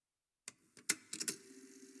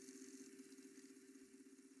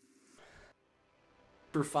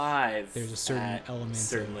for 5. There's a certain element.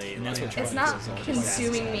 Certainly. And that's what It's not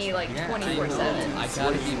consuming me like 24/7. I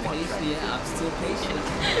gotta be patient. Yeah, I'm still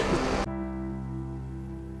patient.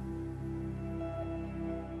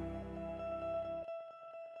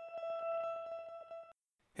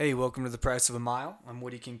 Hey, welcome to The Price of a Mile. I'm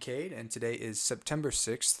Woody Kincaid, and today is September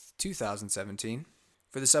 6th, 2017.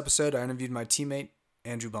 For this episode, I interviewed my teammate,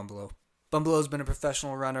 Andrew Bumbalough. Bumbalow's been a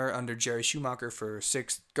professional runner under Jerry Schumacher for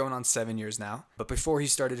 6, going on 7 years now. But before he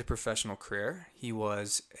started a professional career, he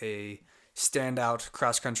was a standout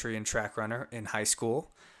cross-country and track runner in high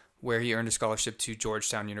school, where he earned a scholarship to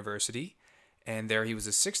Georgetown University, and there he was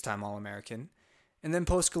a 6-time All-American. And then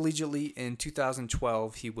post-collegiately in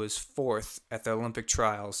 2012, he was 4th at the Olympic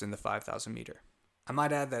trials in the 5,000 meter. I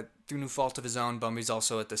might add that through no fault of his own, Bumby's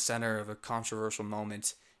also at the center of a controversial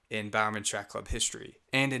moment in Bowerman Track Club history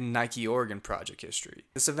and in Nike Oregon Project history.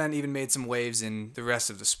 This event even made some waves in the rest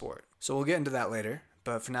of the sport. So we'll get into that later,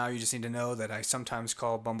 but for now you just need to know that I sometimes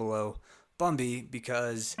call Bumbalough Bumby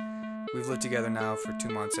because we've lived together now for 2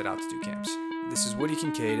 months at altitude camps. This is Woody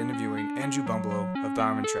Kincaid interviewing Andrew Bumbalough of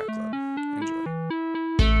Bowerman Track Club. Enjoy.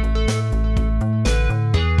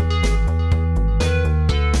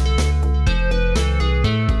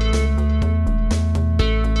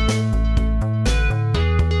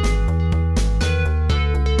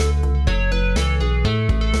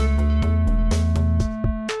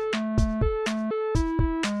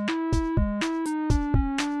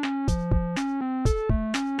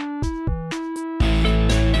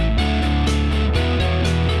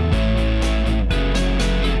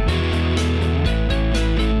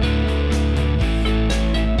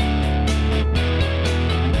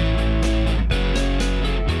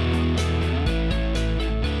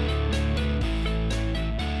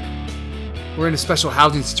 We're in a special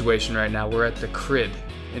housing situation right now. We're at the Crib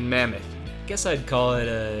in Mammoth. I guess I'd call it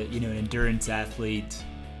an endurance athlete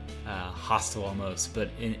hostel almost,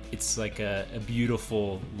 but it's like a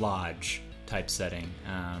beautiful lodge type setting,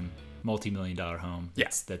 multi-million-dollar home.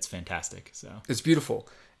 Yes, that's fantastic. So it's beautiful,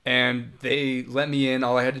 and they let me in.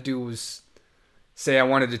 All I had to do was say I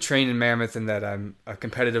wanted to train in Mammoth and that I'm a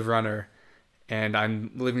competitive runner, and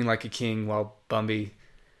I'm living like a king while Bumby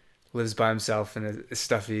lives by himself in a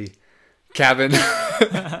stuffy cabin up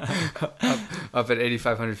at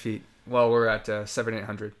 8,500 feet. Well, we're at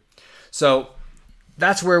 7,800. So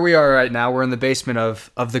that's where we are right now. We're in the basement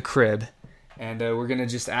of the Crib, and we're gonna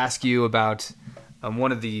just ask you about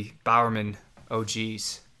one of the Bowerman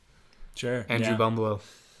OGs. Sure, Andrew Bumbalough.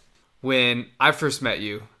 When I first met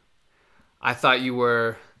you, I thought you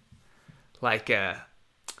were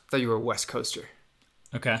a West Coaster.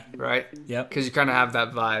 Okay. Right? Yep. Because you kind of have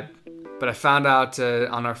that vibe. But I found out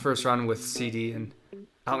on our first run with CD and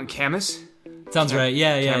out in Camas. Sounds right.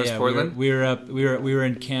 Yeah. Camas, Portland. We were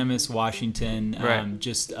in Camas, Washington, right.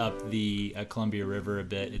 Just up the Columbia River a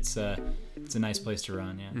bit. It's a nice place to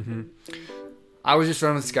run. Yeah. Mm-hmm. I was just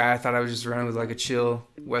running with this guy. I thought I was just running with like a chill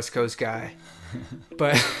West Coast guy,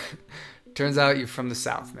 but turns out you're from the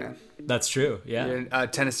South, man. That's true. Yeah. You're a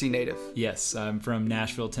Tennessee native. Yes, I'm from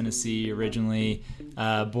Nashville, Tennessee, originally,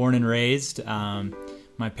 born and raised.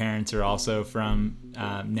 My parents are also from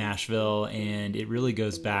Nashville, and it really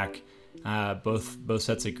goes back. Both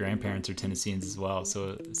sets of grandparents are Tennesseans as well.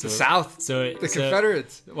 So the South, the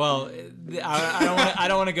Confederates. Well, I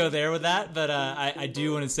don't want to go there with that, but I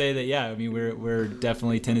do want to say that I mean we're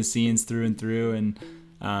definitely Tennesseans through and through, and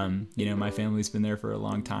my family's been there for a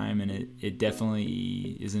long time, and it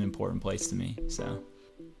definitely is an important place to me. So,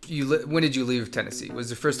 when did you leave Tennessee?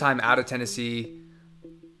 Was the first time out of Tennessee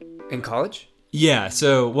in college? Yeah,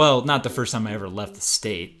 so, not the first time I ever left the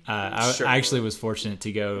state. Sure. I actually was fortunate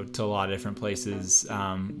to go to a lot of different places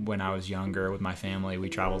when I was younger with my family. We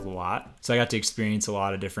traveled a lot. So I got to experience a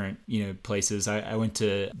lot of different, places. I went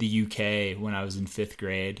to the UK when I was in 5th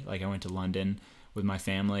grade. Like, I went to London with my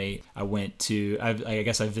family. I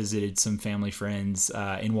visited some family friends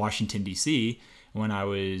in Washington, D.C. when I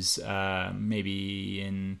was maybe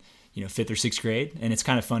in 5th or 6th grade. And it's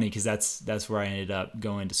kind of funny because that's where I ended up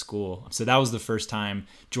going to school. So that was the first time.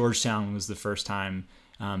 Georgetown was the first time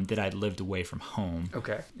that I'd lived away from home.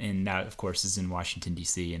 Okay. And that, of course, is in Washington,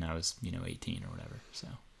 D.C. and I was, 18 or whatever.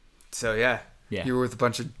 So yeah. You were with a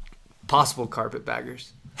bunch of possible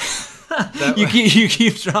carpetbaggers. You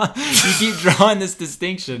keep drawing this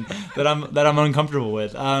distinction that I'm uncomfortable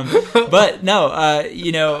with. But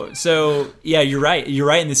no, so yeah, you're right. You're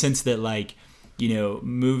right in the sense that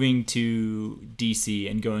moving to DC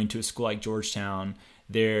and going to a school like Georgetown,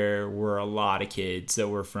 there were a lot of kids that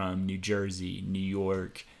were from New Jersey, New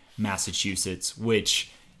York, Massachusetts,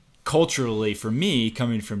 which culturally for me,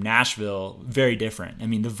 coming from Nashville, very different. I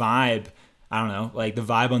mean, the vibe I don't know, like the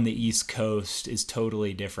vibe on the East Coast is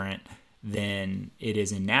totally different than it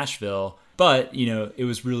is in Nashville. But, you know, it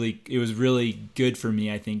was really good for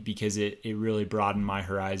me, I think, because it really broadened my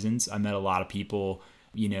horizons. I met a lot of people,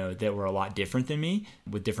 you know, that were a lot different than me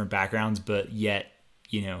with different backgrounds, but yet,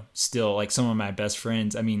 you know, still like some of my best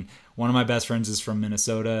friends. I mean, one of my best friends is from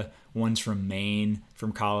Minnesota. One's from Maine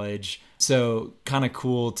from college. So kind of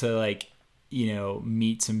cool to like, you know,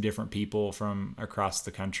 meet some different people from across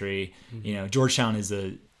the country. Mm-hmm. You know, Georgetown is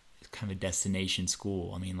a kind of a destination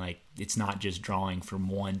school. I mean, like it's not just drawing from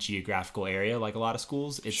one geographical area like a lot of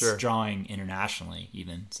schools. It's drawing internationally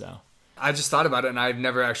even. So I just thought about it and I've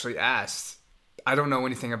never actually asked. I don't know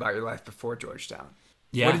anything about your life before Georgetown.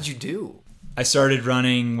 Yeah. What did you do? I started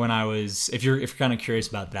running when I was, if you're kind of curious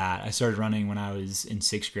about that, I started running when I was in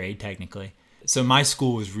 6th grade technically. So my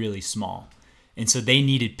school was really small. And so they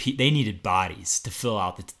needed bodies to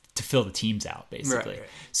fill the teams out, basically. Right.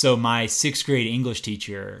 So my 6th grade English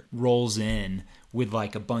teacher rolls in with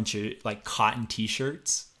like a bunch of like cotton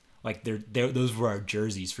T-shirts. Like those were our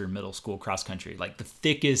jerseys for middle school cross country. Like the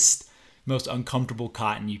thickest, most uncomfortable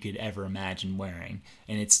cotton you could ever imagine wearing.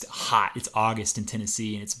 And it's hot. It's August in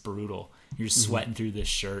Tennessee and it's brutal. You're sweating through this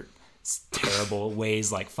shirt. It's terrible. It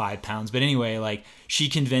weighs like 5 pounds. But anyway, like she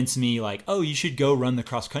convinced me like, oh, you should go run the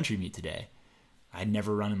cross country meet today. I'd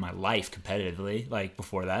never run in my life competitively like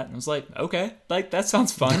before that. And I was like, okay, like that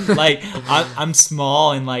sounds fun. Like I'm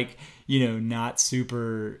small and like, you know, not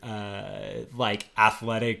super like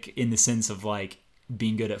athletic in the sense of like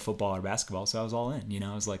being good at football or basketball. So I was all in, you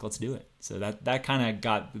know, I was like, let's do it. So that kind of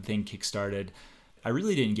got the thing kickstarted. I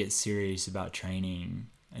really didn't get serious about training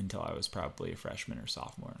until I was probably a freshman or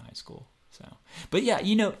sophomore in high school. So, but yeah,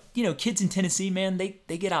 you know, kids in Tennessee, man,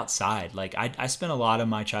 they get outside. Like I spent a lot of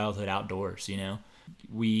my childhood outdoors, you know,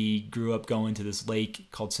 we grew up going to this lake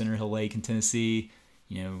called Center Hill Lake in Tennessee,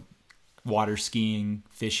 you know, water skiing,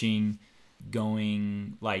 fishing,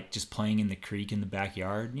 going like just playing in the creek in the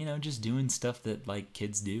backyard, you know, just doing stuff that like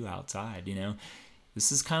kids do outside, you know.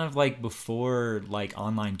 This is kind of like before like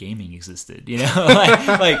online gaming existed, you know,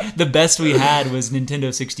 like the best we had was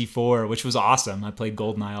Nintendo 64, which was awesome. I played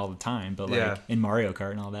GoldenEye all the time, but like in Mario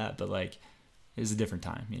Kart and all that, but like it was a different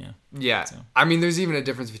time, you know? Yeah. So. I mean, there's even a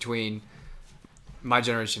difference between my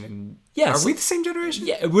generation and are we the same generation?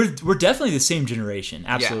 Yeah, we're definitely the same generation.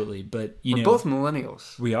 Absolutely. Yeah. But we're both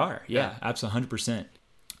millennials. We are. Yeah. Absolutely. 100%.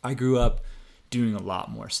 I grew up doing a lot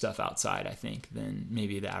more stuff outside, I think, than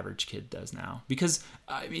maybe the average kid does now. Because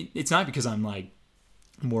I mean, it's not because I'm like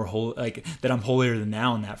more that I'm holier than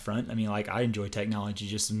thou on that front. I mean, like I enjoy technology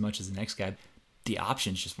just as much as the next guy. The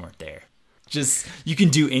options just weren't there. Just you can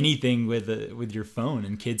do anything with your phone,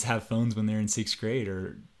 and kids have phones when they're in 6th grade.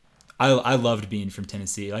 Or I loved being from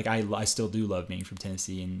Tennessee. Like I still do love being from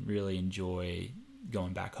Tennessee, and really enjoy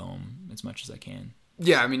going back home as much as I can.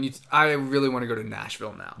 Yeah, I mean, I really want to go to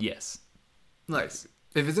Nashville now. Yes. Nice.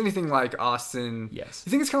 If it's anything like Austin, yes.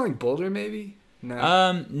 You think it's kind of like Boulder, maybe?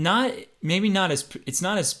 No. It's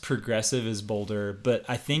not as progressive as Boulder, but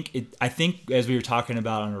I think as we were talking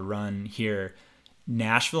about on a run here,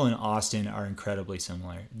 Nashville and Austin are incredibly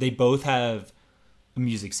similar. They both have a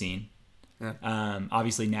music scene. Yeah.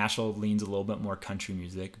 Obviously Nashville leans a little bit more country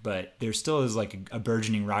music, but there still is like a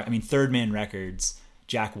burgeoning rock. I mean, Third Man Records,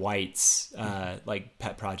 Jack White's like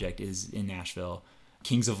pet project is in Nashville.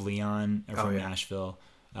 Kings of Leon are from Nashville.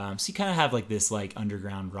 So you kind of have like this like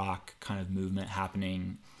underground rock kind of movement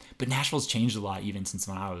happening. But Nashville's changed a lot even since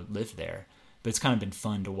when I lived there. But it's kind of been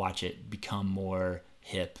fun to watch it become more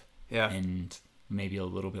hip and maybe a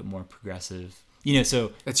little bit more progressive. You know,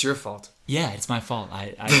 so it's your fault. Yeah, it's my fault.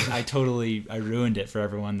 I totally ruined it for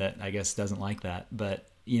everyone that I guess doesn't like that. But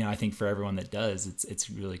you know, I think for everyone that does, it's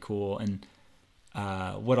really cool. And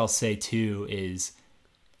what I'll say too is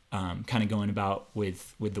kind of going about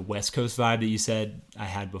with the West Coast vibe that you said I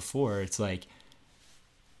had before. It's like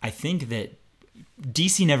I think that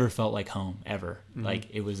DC never felt like home ever. Mm-hmm. Like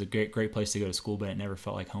it was a great place to go to school, but it never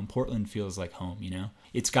felt like home. Portland feels like home, you know.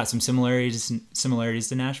 It's got some similarities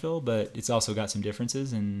to Nashville, but it's also got some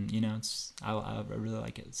differences, and you know, I really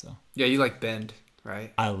like it. So yeah, you like Bend,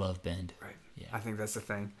 right? I love Bend. Right. Yeah, I think that's the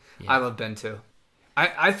thing. Yeah. I love Bend too.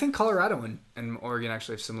 I think Colorado and Oregon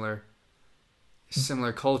actually have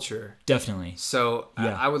similar culture. Definitely. So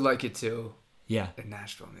yeah. I would like it too. Yeah. In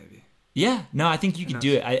Nashville, maybe. Yeah, no, I think you could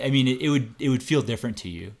do it. I mean, it would feel different to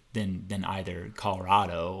you than either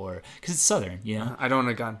Colorado or because it's southern, you know. I don't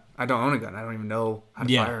own a gun. I don't even know how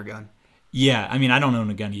to fire a gun. Yeah, I mean, I don't own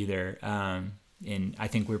a gun either, and I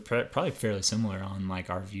think we're probably fairly similar on like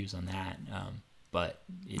our views on that. But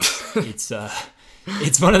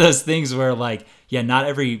it's one of those things where like Yeah, not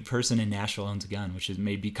every person in Nashville owns a gun, which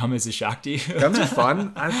may come as a shock to you. Guns are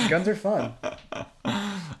fun. Guns are fun.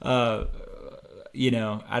 I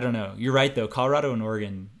don't know. You're right, though. Colorado and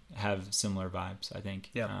Oregon have similar vibes, I think.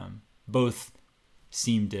 Yeah. Both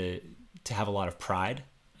seem to have a lot of pride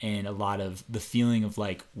and a lot of the feeling of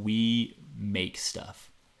like, we make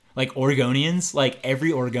stuff. Like Oregonians, like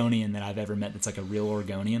every Oregonian that I've ever met that's like a real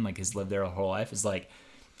Oregonian, like has lived there a whole life, is like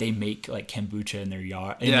they make like kombucha in their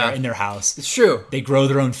yard, in their house. It's true. They grow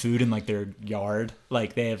their own food in like their yard.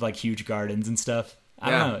 Like they have like huge gardens and stuff. I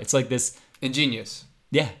don't know. It's like this ingenious.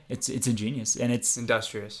 Yeah, it's ingenious and it's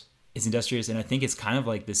industrious. It's industrious, and I think it's kind of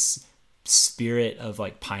like this spirit of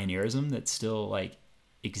like pioneerism that still like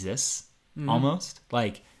exists almost,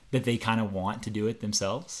 like that they kind of want to do it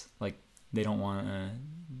themselves. Like they don't want to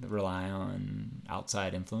rely on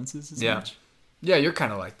outside influences as much. Yeah, you're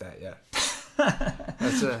kind of like that. Yeah,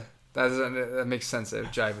 that makes sense. That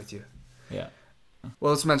would jive with you. Yeah.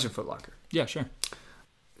 Well, let's mention Foot Locker. Yeah, sure.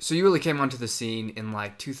 So you really came onto the scene in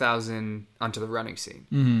like 2000, onto the running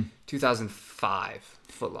scene. 2005,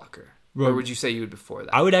 Foot Locker. Or would you say you would before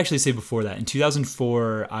that? I would actually say before that. In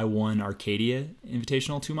 2004, I won Arcadia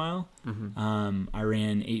Invitational 2-mile. I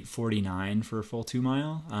ran 8:49 for a full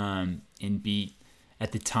 2-mile and beat,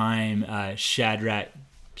 at the time, Shadrach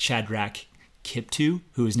Kiptoo,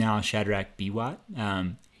 who is now Shadrach Biwat.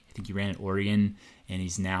 I think he ran at Oregon, and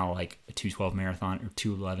he's now like a 2:12 marathon or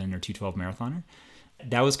 2:11 or 2:12 marathoner.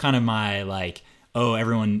 That was kind of my like, oh,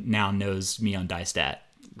 everyone now knows me on DieStat.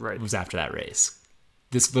 Right. It was after that race.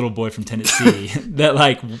 This little boy from Tennessee that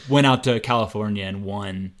like went out to California and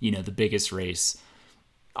won, the biggest race,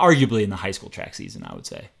 arguably in the high school track season, I would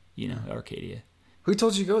say, Arcadia. Who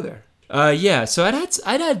told you to go there? So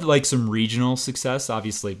I'd had like some regional success,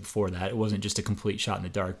 obviously before that. It wasn't just a complete shot in the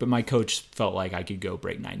dark, but my coach felt like I could go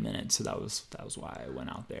break 9 minutes. So that was why I went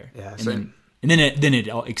out there. Yeah. And then it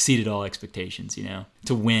exceeded all expectations,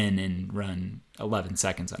 to win and run 11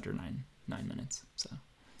 seconds under 9 minutes. So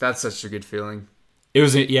that's such a good feeling. It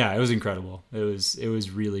was incredible. It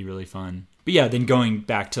was really, really fun. But yeah, then going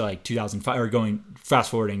back to like 2005 or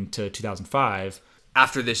fast forwarding to 2005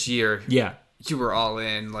 after this year. Yeah. You were all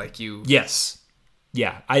in, like you. Yes.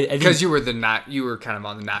 Yeah. Because you were you were kind of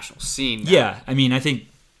on the national scene now. Yeah. I mean, I think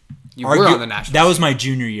you were on the national that scene. was my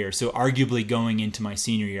junior year. So arguably going into my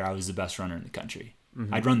senior year, I was the best runner in the country.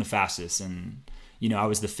 I'd run the fastest, and I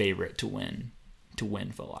was the favorite to win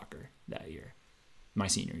Foot Locker that year, my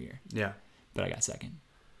senior year. Yeah. But I got second.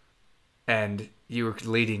 And you were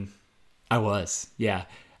leading. I was, yeah.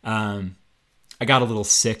 I got a little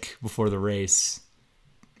sick before the race.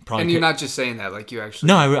 And you're not just saying that, like you actually...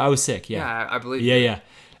 No, I was sick, yeah. Yeah, I believe you. Yeah.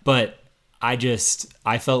 But I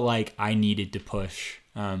felt like I needed to push.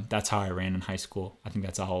 That's how I ran in high school. I think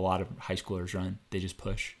that's how a lot of high schoolers run. They just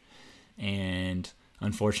push. And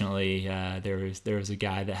unfortunately, there was a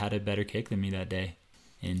guy that had a better kick than me that day.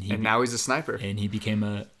 And now he's a sniper. And he became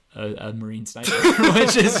a Marine sniper,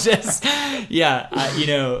 which is just,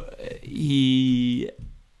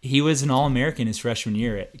 he was an All-American his freshman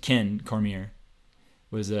year. Ken Cormier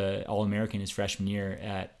was an All-American his freshman year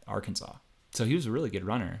at Arkansas. So he was a really good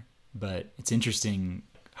runner, but it's interesting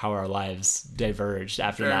how our lives diverged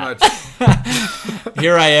after Very that. Much.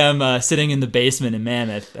 Here I am sitting in the basement in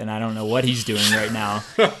Mammoth, and I don't know what he's doing right now,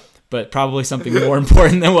 but probably something more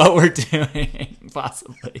important than what we're doing,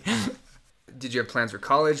 possibly. Did you have plans for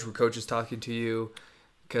college? Were coaches talking to you?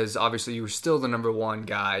 Because obviously you were still the number one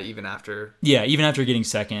guy even after. Yeah, even after getting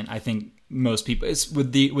second, I think most people, it's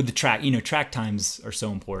with the track. Track times are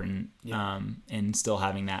so important, and still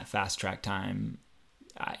having that fast track time,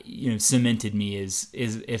 cemented me as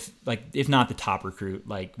if not the top recruit,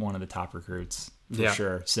 like one of the top recruits for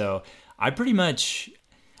sure. So I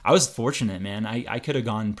was fortunate, man. I could have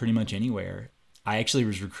gone pretty much anywhere. I actually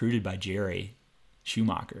was recruited by Jerry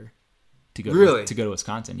Schumacher to go to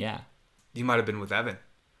Wisconsin. Yeah, you might have been with Evan.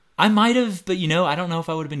 I might have, but I don't know if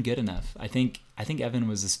I would have been good enough. I think Evan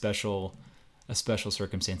was a special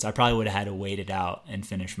circumstance. I probably would have had to wait it out and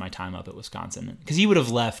finish my time up at Wisconsin, because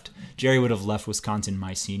Jerry would have left Wisconsin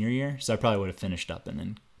my senior year, so I probably would have finished up and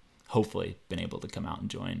then hopefully been able to come out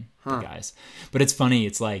and join the guys. But it's funny.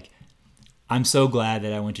 It's like, I'm so glad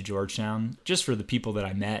that I went to Georgetown just for the people that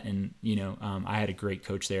I met. And, I had a great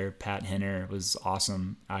coach there. Pat Henner was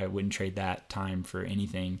awesome. I wouldn't trade that time for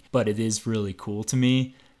anything. But it is really cool to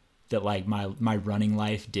me that like my running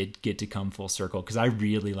life did get to come full circle, because I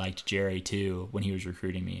really liked Jerry too when he was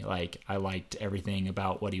recruiting me. Like, I liked everything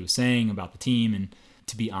about what he was saying about the team. And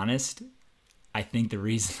to be honest, I think the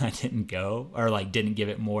reason I didn't go, or like didn't give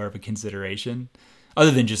it more of a consideration,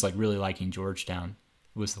 other than just like really liking Georgetown,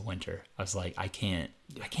 was the winter. I was like, I can't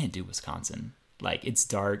do Wisconsin. Like, it's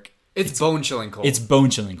dark. It's bone chilling cold. It's bone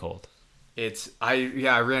chilling cold.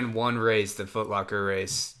 I ran one race, the Foot Locker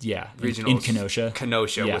race. Yeah, regionals in Kenosha.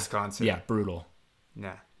 Kenosha, Wisconsin. Yeah, brutal.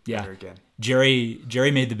 Nah, yeah. Never again. Jerry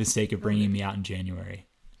made the mistake of bringing me out in January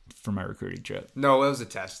for my recruiting trip. No, it was a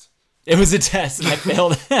test. It was a test, and I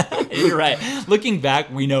failed. You're right. Looking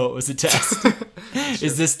back, we know it was a test.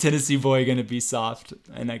 Is this Tennessee boy going to be soft?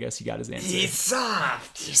 And I guess he got his answer. He's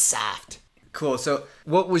soft. He's soft. Cool. So,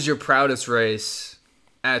 what was your proudest race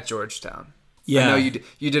at Georgetown? Yeah. I know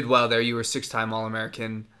you did well there. You were 6-time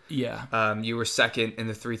All-American. Yeah. You were second in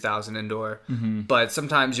the 3,000 indoor. Mm-hmm. But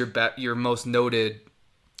sometimes your most noted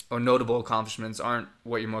or notable accomplishments aren't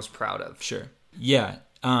what you're most proud of. Sure. Yeah.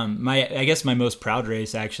 I guess my most proud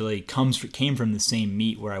race actually came from the same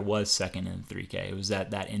meet where I was second in the 3K. It was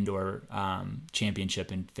that indoor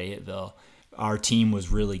championship in Fayetteville. Our team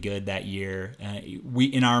was really good that year.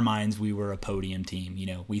 In our minds, we were a podium team. You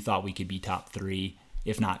know, we thought we could be top 3,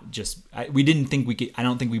 if not just. We didn't think we could. I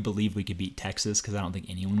don't think we believed we could beat Texas, because I don't think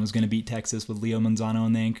anyone was going to beat Texas with Leo Manzano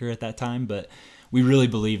in the anchor at that time. But we really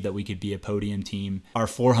believed that we could be a podium team. Our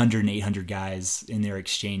 400 and 800 guys in their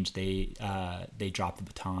exchange, they dropped the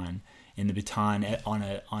baton, and the baton on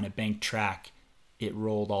a banked track, it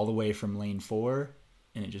rolled all the way from lane 4,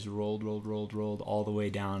 and it just rolled all the way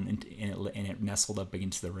down, and it nestled up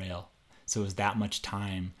against the rail. So it was that much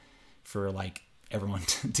time for like everyone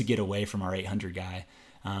to get away from our 800 guy,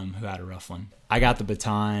 who had a rough one. I got the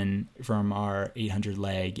baton from our 800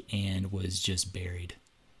 leg and was just buried.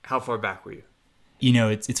 How far back were you? You know,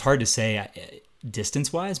 it's hard to say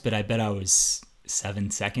distance-wise, but I bet I was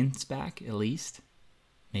 7 seconds back at least.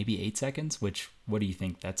 Maybe 8 seconds, which, what do you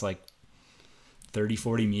think? That's like 30,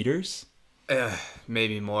 40 meters?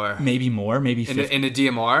 Maybe more. Maybe 50. In a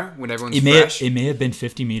DMR, when everyone's fresh? It may have been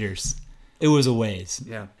 50 meters. It was a ways.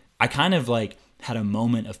 Yeah. I kind of like had a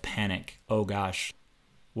moment of panic. Oh gosh,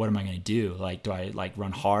 what am I going to do? Like, do I like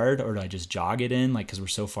run hard, or do I just jog it in? Like, cause we're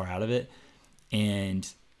so far out of it. And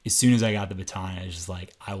as soon as I got the baton, I was just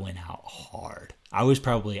like, I went out hard. I was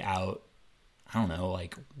probably out, I don't know,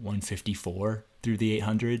 like 154 through the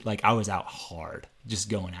 800. Like, I was out hard, just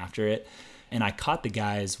going after it. And I caught the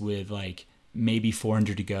guys with like maybe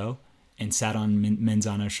 400 to go, and sat on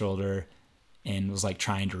Manzano's shoulder and was like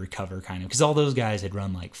trying to recover, kind of, because all those guys had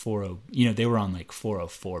run like 40, you know, they were on like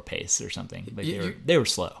 404 pace or something. Like they were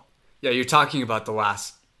slow. Yeah, you're talking about the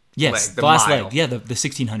last Yes, leg, the last mile. leg. Yeah, the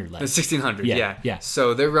 1600 leg. The 1600, yeah.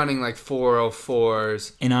 So they're running like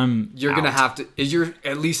 404s. And you're going to have to, you're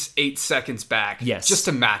at least 8 seconds back. Yes. Just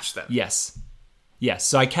to match them. Yes.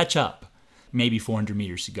 So I catch up, maybe 400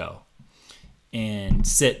 meters to go, and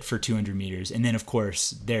sit for 200 meters. And then, of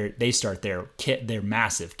course, they start their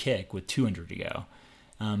massive kick with 200 to go.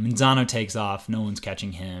 Manzano takes off. No one's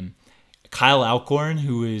catching him. Kyle Alcorn,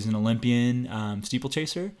 who is an Olympian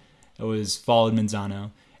steeplechaser, followed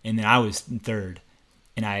Manzano. And then I was in third.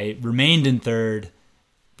 And I remained in third,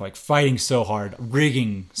 like fighting so hard,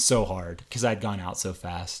 rigging so hard, because I'd gone out so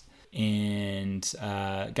fast. And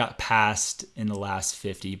got passed in the last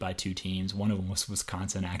 50 by 2 teams. One of them was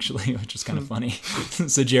Wisconsin, actually, which was kind of funny.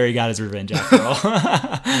 So Jerry got his revenge after all.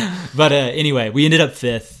 But anyway, we ended up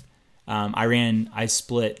 5th. I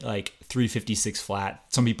split like 356 flat.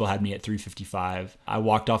 Some people had me at 355. I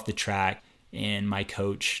walked off the track, and my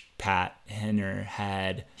coach, Pat Henner,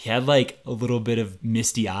 had like a little bit of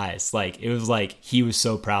misty eyes. Like, it was like he was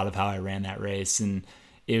so proud of how I ran that race, and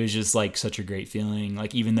it was just like such a great feeling.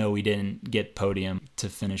 Like, even though we didn't get podium, to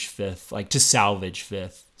finish 5th, like to salvage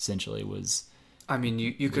 5th, essentially was. I mean,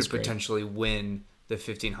 you could potentially win the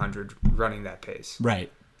 1500 running that pace.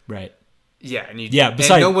 Right. Yeah, and besides,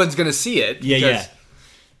 and no one's gonna see it. Yeah.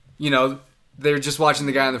 You know, they're just watching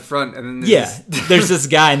the guy in the front, and then there's this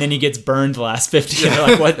guy, and then he gets burned the last 50.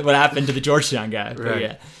 Yeah. Like, what happened to the Georgetown guy? Right.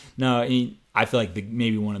 Yeah, no, I feel like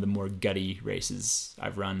maybe one of the more gutty races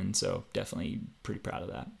I've run, and so definitely pretty proud of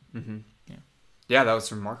that. Mm-hmm. Yeah, that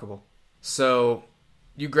was remarkable. So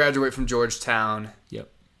you graduate from Georgetown. Yep.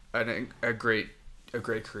 A great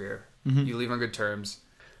career. Mm-hmm. You leave on good terms.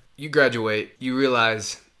 You graduate. You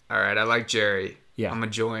realize, all right, I like Jerry. Yeah. I'm going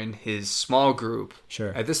to join his small group.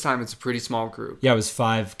 Sure. At this time, it's a pretty small group. Yeah, it was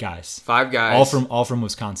 5 guys. 5 guys. All from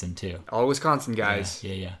Wisconsin, too. All Wisconsin guys.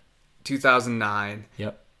 Yeah. 2009.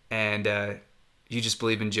 Yep. And you just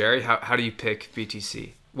believe in Jerry? How do you pick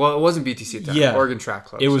BTC? Well, it wasn't BTC at the time. Yeah. Oregon Track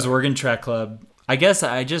Club. It was Oregon Track Club. I guess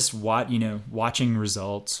I just watching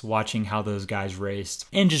results, watching how those guys raced,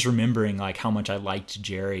 and just remembering like how much I liked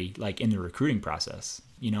Jerry, like in the recruiting process.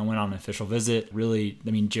 You know, went on an official visit. Really,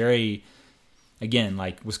 I mean, Jerry, again,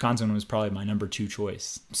 like Wisconsin was probably my number 2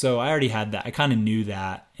 choice. So I already had that. I kind of knew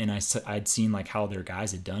that, and I'd seen like how their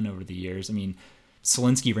guys had done over the years. I mean,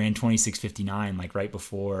 Solinsky ran 26:59 like right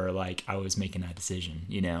before like I was making that decision,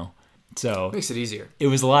 you know. So Makes it easier. It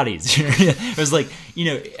was a lot easier. It was like,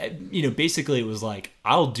 basically it was like,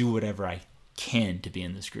 I'll do whatever I can to be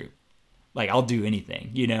in this group. Like, I'll do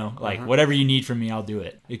anything, you know, like whatever you need from me, I'll do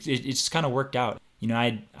it. It just kind of worked out. You know,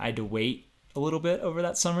 I had to wait a little bit over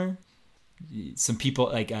that summer. Some people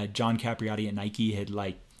like John Capriati at Nike had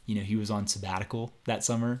like, you know, he was on sabbatical that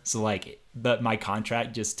summer. So like, but my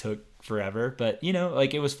contract just took forever, but you know,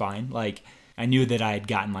 like it was fine. Like I knew that I had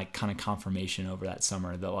gotten like kind of confirmation over that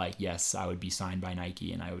summer that like, yes, I would be signed by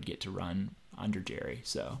Nike and I would get to run under Jerry.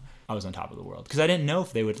 So I was on top of the world because I didn't know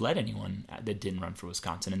if they would let anyone that didn't run for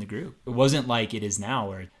Wisconsin in the group. It wasn't like it is now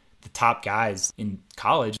where the top guys in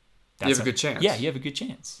college, you have a good chance. Yeah, you have a good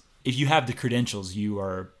chance. If you have the credentials, you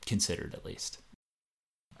are considered at least.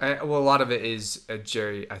 Well, a lot of it is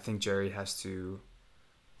Jerry. I think Jerry has to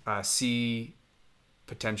see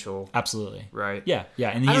potential. Absolutely. Right? Yeah.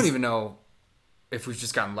 And I don't even know if we've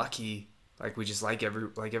just gotten lucky. Like we just like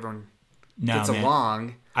everyone gets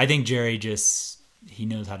along. I think Jerry he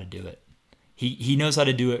knows how to do it. He knows how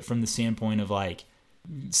to do it from the standpoint of like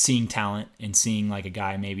seeing talent and seeing like a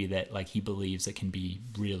guy maybe that like he believes that can be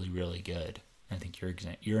really, really good. I think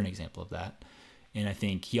you're an example of that. And I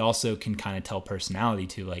think he also can kind of tell personality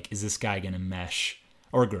too. Like, is this guy going to mesh,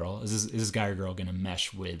 or girl, is this guy or girl going to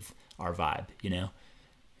mesh with our vibe, you know?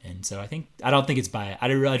 And so I don't think it's by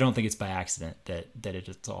accident that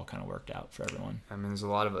it's all kind of worked out for everyone. I mean, there's a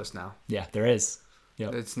lot of us now. Yeah, there is.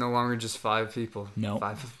 Yep. It's no longer just 5 people. No.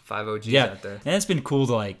 Five OGs out there. And it's been cool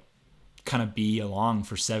to like kind of be along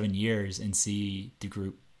for 7 years and see the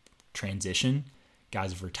group transition.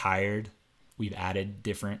 Guys have retired. We've added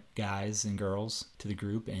different guys and girls to the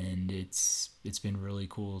group, and it's been really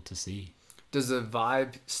cool to see. Does the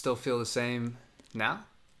vibe still feel the same now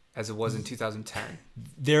as it was in 2010?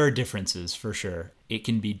 There are differences for sure. It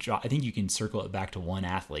can be. I think you can circle it back to one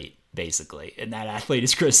athlete basically, and that athlete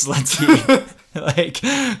is Chris Solinsky. Like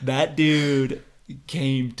that dude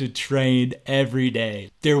came to train every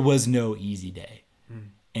day. There was no easy day.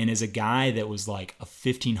 And as a guy that was like a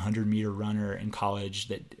 1,500 meter runner in college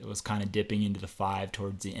that was kind of dipping into the 5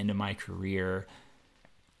 towards the end of my career,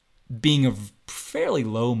 being a fairly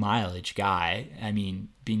low mileage guy, I mean,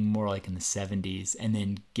 being more like in the 70s, and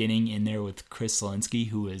then getting in there with Chris Solinsky,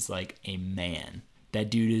 who is like a man. That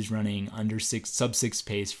dude is running sub 6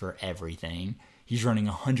 pace for everything. He's running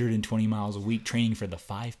 120 miles a week training for the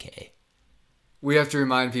 5K. We have to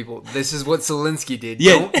remind people, this is what Solinsky did.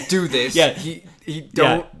 Yeah. Don't do this. Yeah. He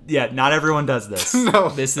don't. Yeah, not everyone does this. No.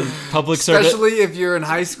 This is public service. Especially if you're in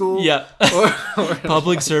high school. Yeah.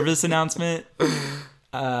 Public service announcement.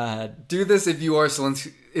 Do this if you are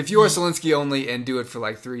Solinsky. If you are Solinsky only, and do it for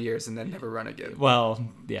like 3 years and then never run again. Well,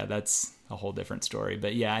 yeah, that's a whole different story.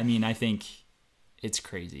 But yeah, I mean, I think it's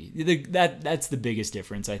crazy. That's the biggest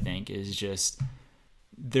difference, I think, is just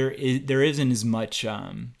there isn't as much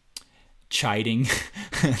chiding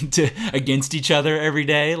against each other every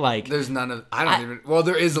day. Like there's none of. Well,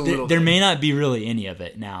 there is a little. There may not be really any of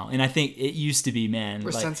it now, and I think it used to be. Man,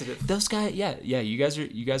 we're like, sensitive. Those guys, yeah. You guys are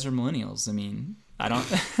millennials. I mean, I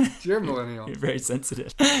don't. You're a millennial. You're very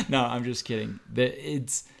sensitive. No, I'm just kidding.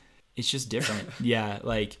 It's just different. Yeah,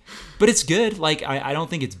 like, but it's good. Like, I don't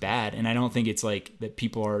think it's bad, and I don't think it's like that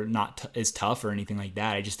people are not as tough or anything like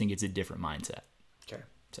that. I just think it's a different mindset. Okay.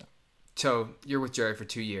 So you're with Jerry for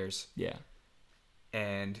 2 years. Yeah.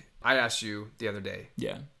 And I asked you the other day.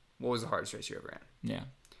 Yeah. What was the hardest race you ever ran? Yeah.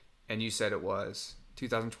 And you said it was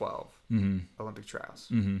 2012 Olympic trials.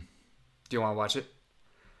 Mm-hmm. Do you want to watch it?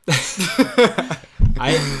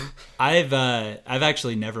 I've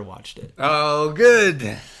actually never watched it. Oh,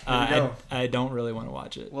 good. I don't really want to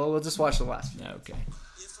watch it. Well, we'll just watch the last few. Okay.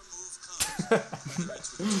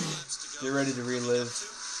 Get ready to relive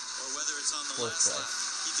fourth place.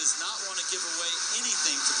 He does not want to give away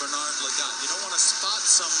anything to Bernard Lagat. You don't want to spot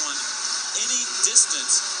someone any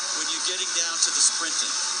distance when you're getting down to the sprinting.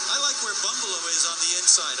 I like where Bumbalough is on the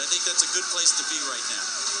inside. I think that's a good place to be right now.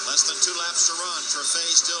 Less than 2 laps to run. Trofei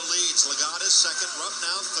still leads. Lagat is second. Rupp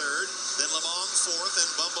now third. Then Lamong fourth and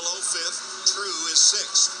Bumbalough fifth. True is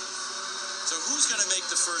sixth. So who's going to make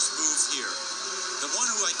the first move here? The one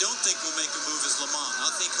who I don't think will make a move is Lamong. I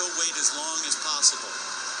think he'll wait as long as possible.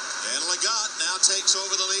 And Lagat now takes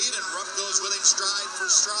over the lead, and Rupp goes with him stride for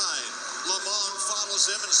stride. Lamong follows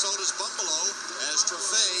him, and so does Bumbalough as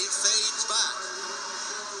Trofei fades back.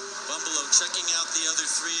 Bumbalough checking out the other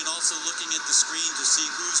 3 and also looking at the screen to see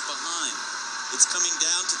who's behind. It's coming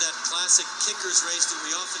down to that classic kicker's race that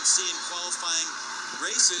we often see in qualifying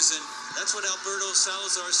races, and that's what Alberto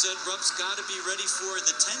Salazar said Rupp's got to be ready for in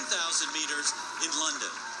the 10,000 meters in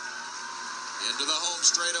London. Into the home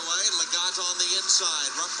straightaway, Legat on the inside,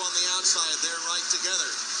 Rupp on the outside, they're right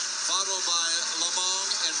together. Followed by Lamong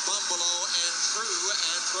and Bumbalough and True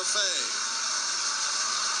and Buffet.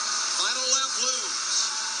 Final lap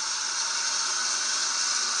looms.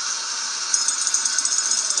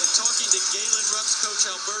 And talking to Galen Rupp's coach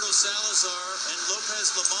Alberto Salazar and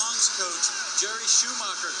Lopez Lamong's coach Jerry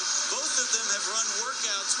Schumacher, both of them have run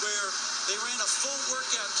workouts where they ran a full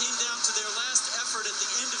workout, came down to their last effort at the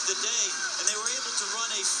end of the day, and they were able to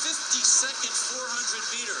run a 50-second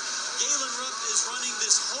 400 meter. Galen Rupp is running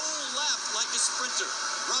this whole lap like a sprinter.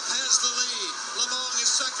 Rupp has the lead. Lamong is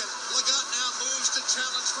second. Legat now moves to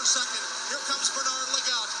challenge for second. Here comes Bernard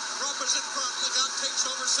Legat. Rupp is in front. Legat takes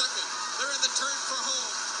over second. They're in the turn for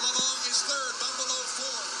home. Lamong is third. Bumbalough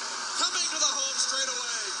fourth. Coming to the home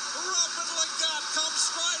straightaway. Rupp and Legat come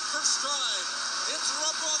stride for stride. It's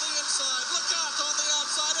Rupp on the inside. Legat on the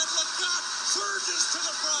outside. And Legat surges to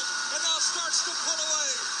the front and now starts to pull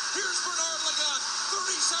away. Here's Bernard Legat,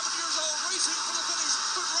 37 years old, racing for the finish,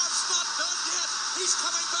 but Rupp's not done yet. He's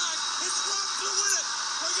coming back. It's Rupp to win it.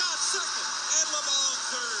 Legat second and Lamong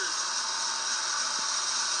third.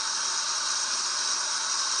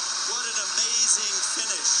 What an amazing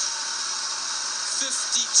finish.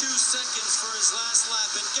 52 seconds for his last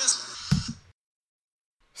lap, and guess...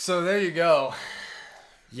 So there you go.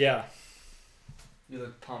 Yeah. You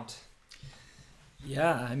look pumped.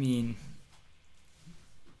 Yeah, I mean,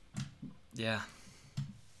 yeah.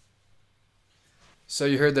 So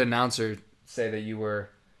you heard the announcer say that you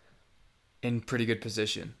were in pretty good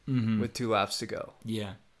position with 2 laps to go.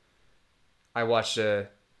 Yeah. I watched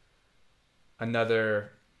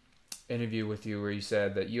another interview with you where you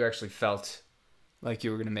said that you actually felt like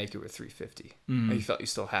you were going to make it with 350. Like you felt you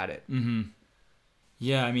still had it.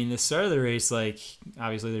 Yeah, I mean, the start of the race, like,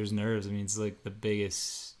 obviously there's nerves. I mean, it's like the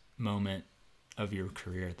biggest moment of your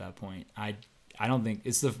career at that point. I don't think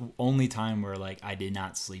it's the only time where, like, I did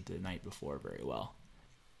not sleep the night before very well.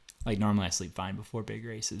 Like, normally I sleep fine before big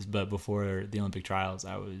races, but before the Olympic trials,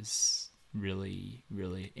 I was really,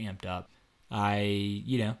 really amped up.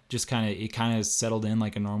 Just it kind of settled in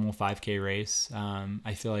like a normal 5K race.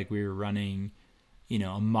 I feel like we were running,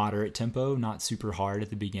 a moderate tempo, not super hard at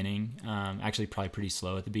the beginning. Actually, probably pretty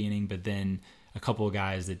slow at the beginning, but then a couple of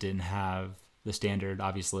guys that didn't have the standard,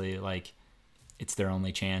 obviously, like, it's their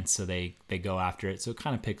only chance, so they go after it. So it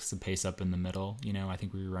kind of picks the pace up in the middle. I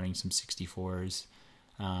think we were running some 64s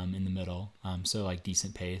in the middle, so like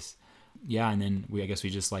decent pace. Yeah, and then we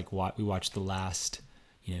just like we watched the last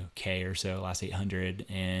K or so, last 800,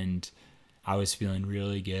 and I was feeling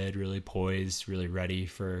really good, really poised, really ready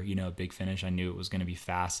for a big finish. I knew it was going to be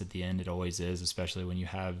fast at the end. It always is, especially when you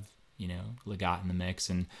have Legat in the mix.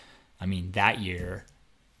 And I mean, that year,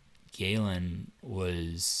 Galen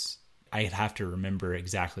was, I'd have to remember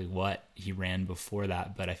exactly what he ran before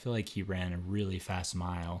that, but I feel like he ran a really fast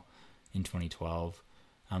mile in 2012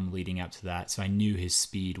 leading up to that. So I knew his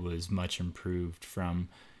speed was much improved from,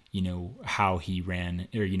 how he ran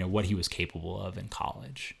or, what he was capable of in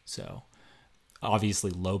college. So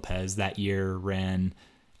obviously Lopez that year ran,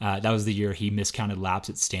 that was the year he miscounted laps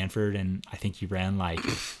at Stanford. And I think he ran like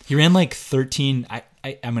 13.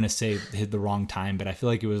 I'm going to say hit the wrong time, but I feel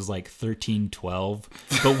like it was like 13:12,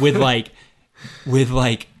 but with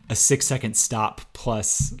like a 6-second stop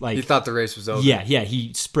plus like. You thought the race was over. Yeah.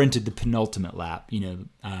 He sprinted the penultimate lap, in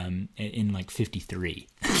like 53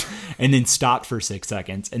 and then stopped for 6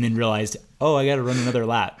 seconds and then realized, oh, I got to run another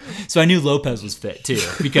lap. So I knew Lopez was fit too,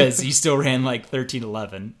 because he still ran like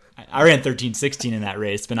 13:11. I ran 13:16 in that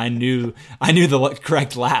race, but I knew the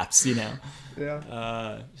correct laps,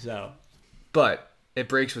 Yeah. So. But it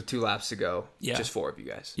breaks with 2 laps to go. Yeah. Just 4 of you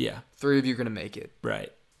guys. Yeah. 3 of you are going to make it.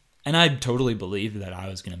 Right. And I totally believed that I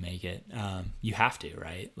was going to make it. You have to,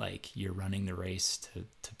 right? Like, you're running the race to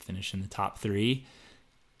finish in the top 3.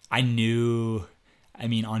 I knew,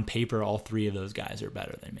 on paper, all 3 of those guys are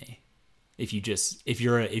better than me. If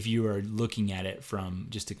you are looking at it from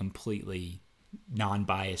just a completely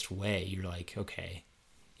non-biased way, you're like, okay,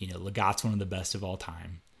 Legat's one of the best of all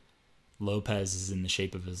time. Lopez is in the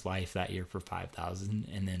shape of his life that year for 5,000,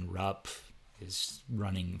 and then Rupp is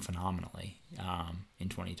running phenomenally in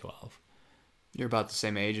 2012. You're about the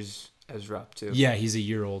same age as Rupp too. Yeah, he's a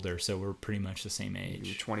year older, so we're pretty much the same age.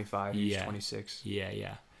 You're 25, he's 26.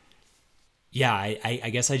 Yeah. Yeah, I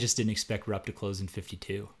guess I just didn't expect Rupp to close in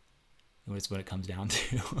 52. That's what it comes down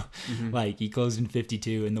to. Mm-hmm. Like, he closed in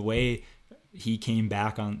 52, and the way he came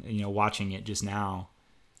back on, watching it just now,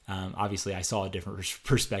 Obviously, I saw a different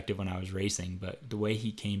perspective when I was racing, but the way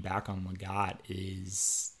he came back on Legat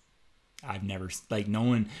is, I've never, like, no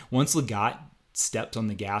one, once Legat stepped on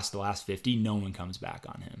the gas the last 50, no one comes back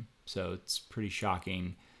on him. So it's pretty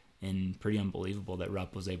shocking and pretty unbelievable that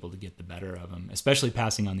Rupp was able to get the better of him, especially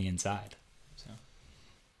passing on the inside. So,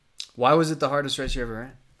 Why was it the hardest race you ever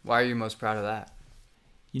ran? Why are you most proud of that?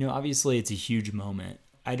 Obviously it's a huge moment.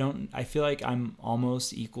 I feel like I'm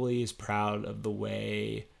almost equally as proud of the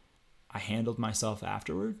way I handled myself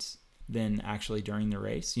afterwards than actually during the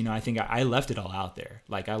race. I think I left it all out there.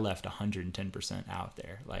 Like, I left 110% out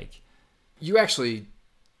there. Like, You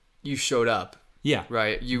showed up. yeah.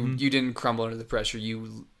 Right. You didn't crumble under the pressure.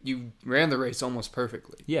 You ran the race almost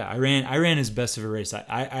perfectly. Yeah, I ran as best of a race.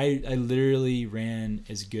 I literally ran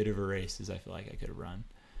as good of a race as I feel like I could have run.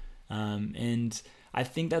 And I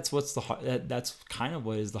think that's that's kind of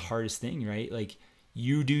what is the hardest thing, right? Like,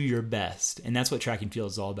 you do your best, and that's what track and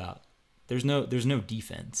field is all about. There's no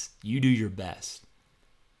defense. You do your best.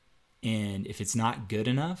 And if it's not good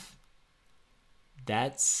enough,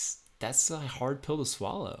 that's a hard pill to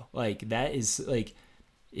swallow. Like, that is, like,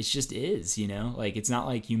 it just is, like, it's not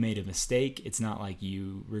like you made a mistake. It's not like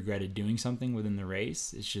you regretted doing something within the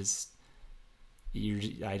race. It's just,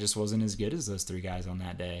 I just wasn't as good as those three guys on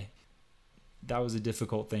that day. That was a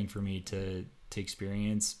difficult thing for me to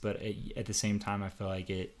experience, but at the same time, I feel like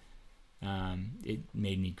it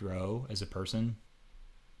made me grow as a person,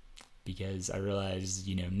 because I realized,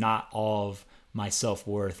 not all of my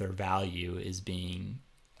self-worth or value is being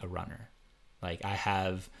a runner. Like,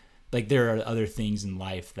 there are other things in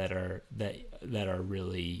life that are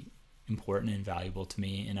really important and valuable to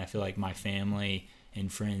me, and I feel like my family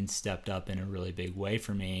and friends stepped up in a really big way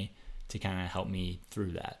for me to kind of help me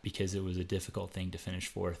through that, because it was a difficult thing to finish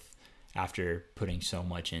fourth after putting so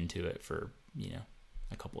much into it for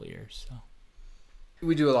a couple of years. So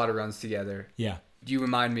We do a lot of runs together. yeah, You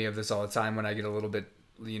remind me of this all the time when I get a little bit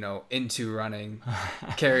into running,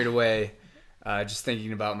 carried away, just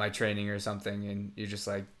thinking about my training or something, and you're just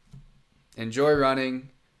like, enjoy running,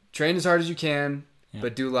 train as hard as you can,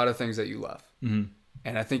 but do a lot of things that you love. Mm-hmm.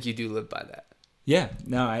 And I think you do live by that. Yeah,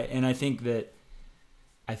 no, I think that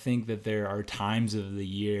there are times of the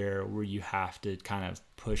year where you have to kind of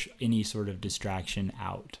push any sort of distraction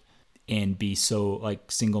out and be so,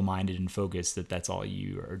 like, single-minded and focused that that's all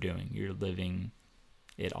you are doing. You're living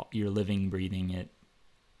it. You're living, breathing it.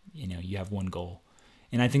 You have one goal,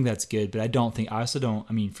 and I think that's good. But I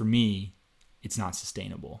mean, for me, it's not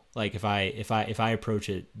sustainable. Like, if I approach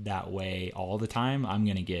it that way all the time, I'm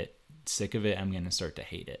gonna get sick of it. I'm gonna start to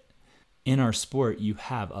hate it. In our sport, you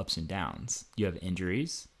have ups and downs. You have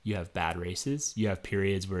injuries. You have bad races. You have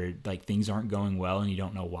periods where, like, things aren't going well and you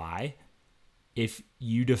don't know why. If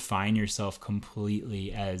you define yourself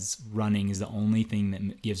completely as running is the only thing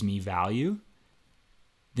that gives me value,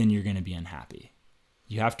 then you're going to be unhappy.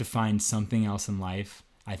 You have to find something else in life,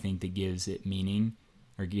 I think, that gives it meaning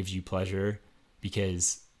or gives you pleasure,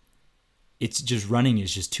 because it's just, running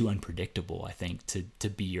is just too unpredictable, I think, to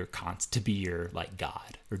be your like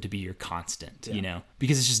God, or to be your constant,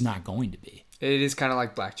 because it's just not going to be. It is kind of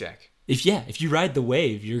like blackjack. If you ride the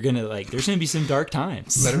wave, you're gonna, like, there's gonna be some dark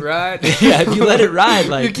times. Let it ride. Yeah, if you let it ride,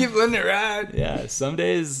 like, you keep letting it ride. Yeah, some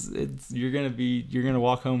days you're gonna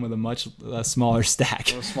walk home with a much smaller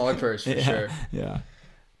stack, A smaller purse, for sure. Yeah.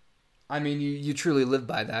 I mean, you truly live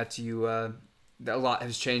by that. A lot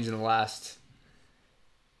has changed in the last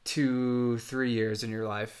 2-3 years in your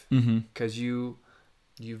life, because you've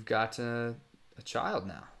got a child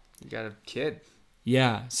now. You got a kid.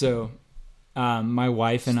 Yeah. So, my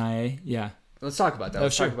wife and I. Yeah. Let's talk about that.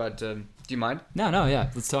 Let's sure. talk about. Do you mind? No. Yeah.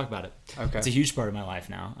 Let's talk about it. Okay. It's a huge part of my life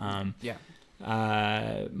now. Yeah.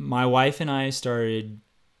 My wife and I started.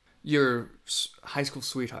 Your high school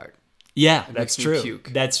sweetheart. Yeah, It that's makes me true. puke.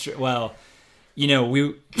 That's true. Well,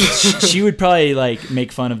 she would probably, like,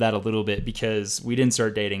 make fun of that a little bit, because we didn't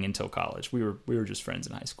start dating until college. We were just friends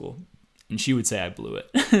in high school, and she would say I blew it.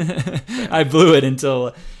 I blew it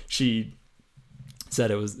until she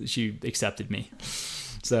said she accepted me.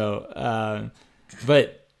 So,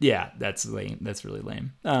 but yeah, that's lame. That's really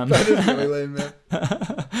lame. That is really lame, man.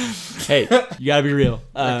 Hey, you gotta be real.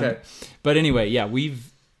 Okay. But anyway, yeah,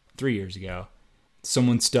 3 years ago,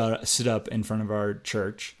 someone stood up in front of our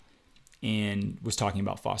church and was talking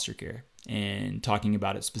about foster care, and talking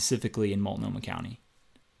about it specifically in Multnomah County,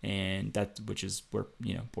 and which is where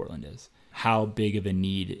Portland is. How big of a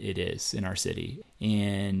need it is in our city.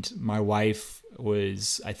 And my wife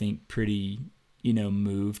was, I think, pretty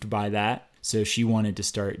moved by that. So she wanted to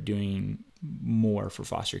start doing more for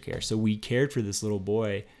foster care. So we cared for this little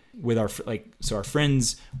boy with our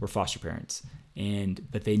friends were foster parents,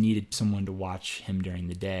 but they needed someone to watch him during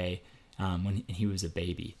the day when he was a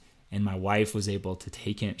baby. And my wife was able to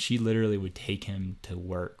take him. She literally would take him to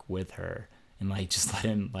work with her and like just let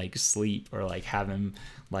him like sleep, or like have him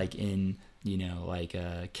like in, like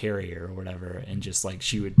a carrier or whatever. And just like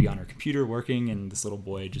she would be on her computer working, and this little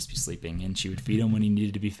boy would just be sleeping, and she would feed him when he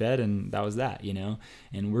needed to be fed. And that was that,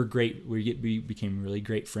 and we're great. We became really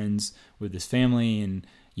great friends with his family, and,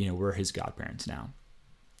 we're his godparents now.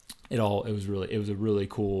 It was a really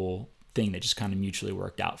cool thing that just kind of mutually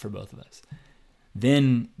worked out for both of us.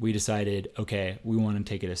 Then we decided, okay, we want to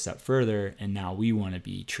take it a step further, and now we want to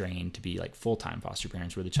be trained to be like full-time foster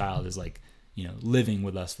parents, where the child is like, living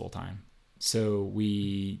with us full-time. So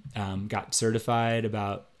we got certified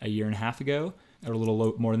about a year and a half ago, or a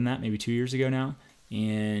little more than that, maybe 2 years ago now.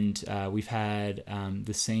 And we've had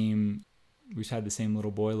the same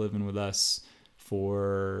little boy living with us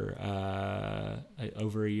for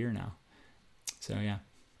over a year now. So yeah.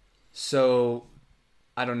 So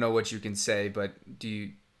I don't know what you can say, but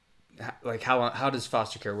how does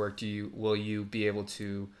foster care work? Will you be able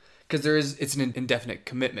to, because it's an indefinite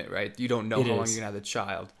commitment, right? You don't know how long you're gonna have the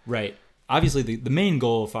child. Right. Obviously the main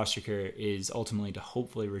goal of foster care is ultimately to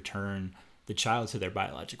hopefully return the child to their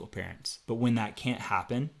biological parents. But when that can't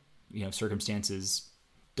happen, circumstances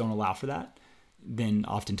don't allow for that, then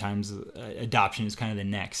oftentimes adoption is kind of the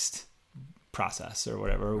next process or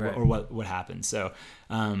whatever, right. or what happens. So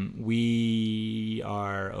we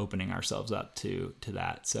are opening ourselves up to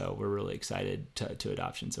that. So we're really excited to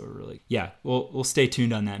adoption. So we'll stay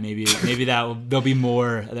tuned on that. Maybe there'll be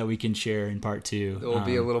more that we can share in part 2. There will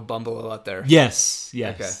be a little Bumbalough out there. Yes.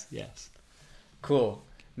 Okay. Yes. Cool.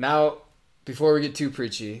 Now, before we get too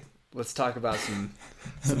preachy, let's talk about some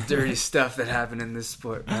dirty stuff that happened in this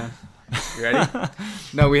sport, man. You ready?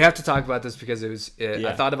 No, we have to talk about this because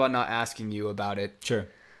I thought about not asking you about it. Sure.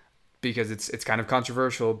 Because it's kind of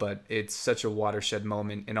controversial, but it's such a watershed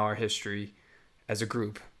moment in our history as a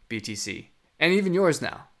group, BTC, and even yours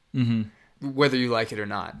now, whether you like it or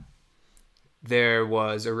not. There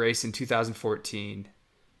was a race in 2014,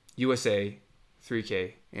 USA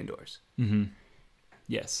 3K indoors. Mm-hmm.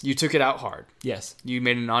 Yes. You took it out hard. Yes. You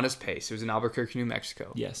made an honest pace. It was in Albuquerque, New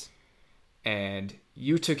Mexico. Yes. And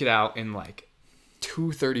you took it out in like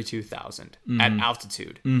 232,000 at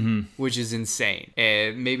altitude, which is insane.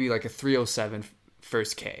 And maybe like a 307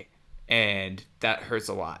 first K. And that hurts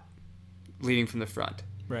a lot leading from the front.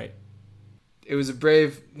 Right. It was a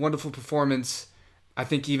brave, wonderful performance. I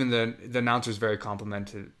think even the announcer's very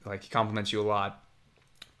complimented. Like, he compliments you a lot.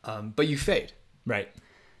 But you fade. Right.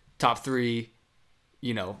 Top 3,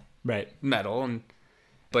 right. medal.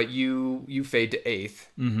 But you fade to 8th.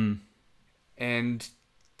 Mm-hmm. And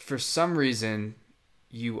for some reason,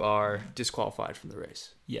 you are disqualified from the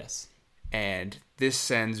race. Yes. And this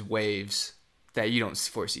sends waves that you don't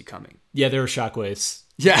foresee coming. Yeah, there were shock waves.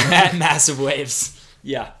 Yeah. Massive waves.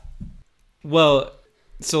 Yeah. Well,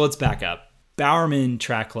 so let's back up. Bowerman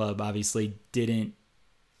Track Club obviously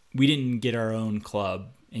we didn't get our own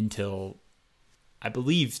club until, I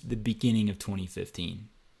believe, the beginning of 2015.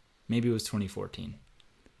 Maybe it was 2014.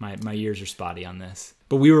 My years are spotty on this,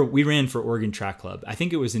 but we ran for Oregon Track Club. I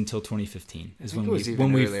think it was until 2015 is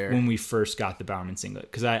when we first got the Bowerman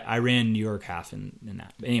singlet, because I ran New York half in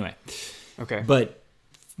that. But anyway, okay. But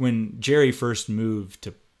when Jerry first moved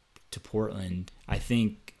to Portland, I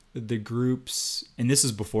think the groups, and this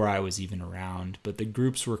is before I was even around, but the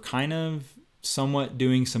groups were kind of somewhat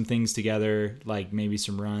doing some things together, like maybe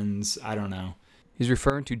some runs. I don't know. He's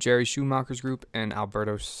referring to Jerry Schumacher's group and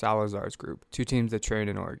Alberto Salazar's group, 2 teams that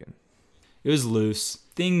trained in Oregon. It was loose.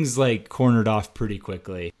 Things like cornered off pretty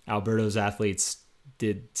quickly. Alberto's athletes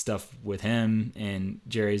did stuff with him, and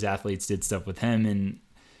Jerry's athletes did stuff with him, and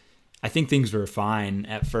I think things were fine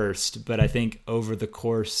at first, but I think over the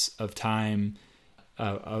course of time,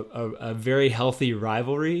 a very healthy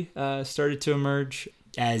rivalry started to emerge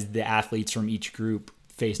as the athletes from each group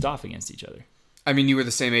faced off against each other. I mean, you were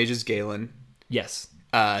the same age as Galen. Yes.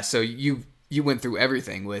 So you went through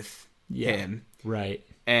everything with him. Right.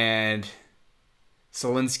 And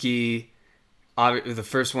Solinsky, the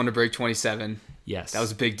first one to break 27. Yes. That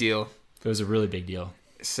was a big deal. It was a really big deal.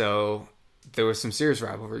 So there was some serious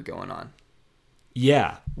rivalry going on.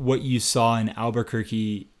 Yeah. What you saw in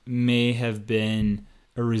Albuquerque may have been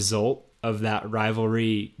a result of that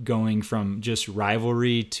rivalry going from just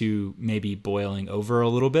rivalry to maybe boiling over a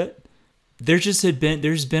little bit.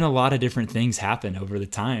 There's been a lot of different things happen over the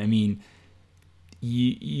time. I mean,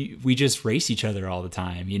 we just race each other all the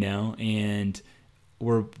time, and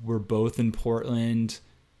we're both in Portland.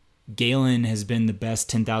 Galen has been the best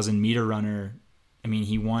 10,000 meter runner. I mean,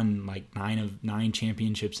 he won like 9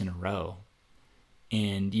 championships in a row.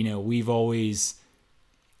 And, we've always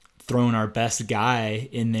thrown our best guy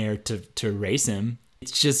in there to race him.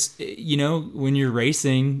 It's just, when you're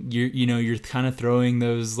racing, you're kind of throwing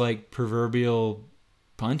those like proverbial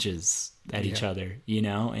punches at each other,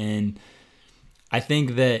 and I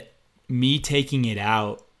think that me taking it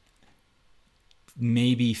out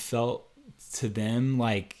maybe felt to them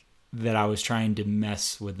like that I was trying to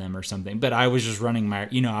mess with them or something, but I was just running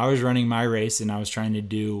my race, and I was trying to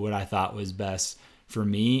do what I thought was best for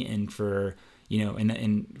me and for,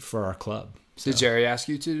 and for our club. So. Did Jerry ask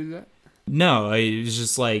you to do that? No, it was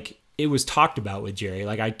just like, it was talked about with Jerry.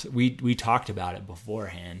 Like we talked about it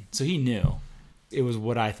beforehand. So he knew it was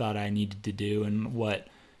what I thought I needed to do, and what,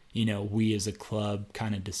 we as a club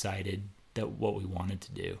kind of decided that what we wanted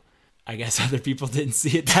to do. I guess other people didn't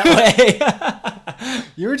see it that way.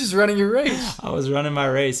 You were just running your race. I was running my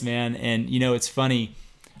race, man. And, it's funny.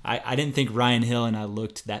 I didn't think Ryan Hill and I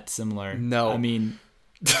looked that similar. No. I mean...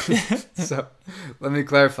 So, let me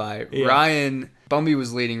clarify. Yeah. Bumby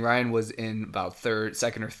was leading. Ryan was in about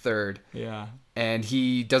second or third. Yeah. And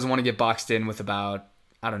he doesn't want to get boxed in with about,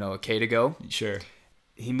 a K to go. Sure.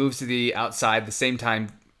 He moves to the outside the same time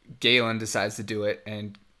Galen decides to do it,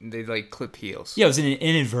 and they like clip heels. Yeah, it was an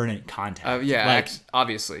inadvertent contact.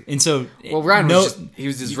 Obviously. And so, Ryan he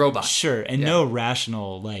was this robot. Sure, and no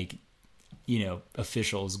rational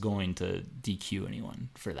official is going to DQ anyone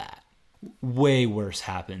for that. Way worse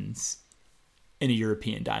happens in a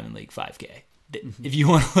European Diamond League 5K. If you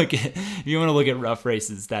want to look at rough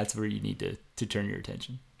races, that's where you need to turn your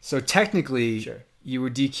attention. So technically, sure. You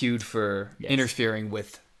were DQ'd for Yes. interfering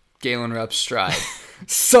with Galen Rupp's stride.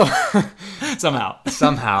 So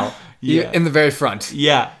somehow, Yeah. in the very front.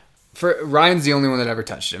 Yeah. For Ryan's the only one that ever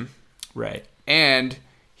touched him, Right. and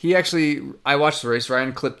I watched the race.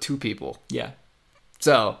 Ryan clipped 2 people. Yeah.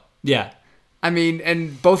 So Yeah.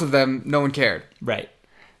 and both of them, no one cared Right.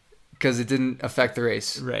 because it didn't affect the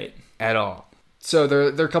race Right. at all. So there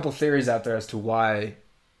are a couple theories out there as to why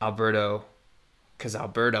Alberto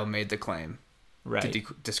made the claim Right. to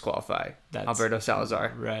disqualify That's- Alberto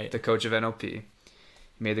Salazar, Right. the coach of NOP. He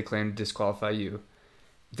made the claim to disqualify you.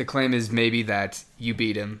 The claim is maybe that you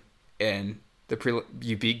beat him in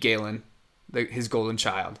you beat Galen, his golden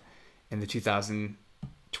child, in the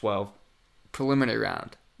 2012 preliminary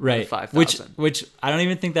round. Right. 5,000. Which I don't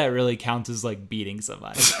even think that really counts as like beating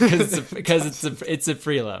somebody because it's a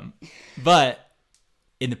prelim. But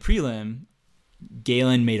in the prelim,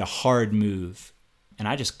 Galen made a hard move, and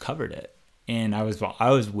I just covered it. And I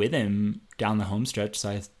was with him down the home stretch,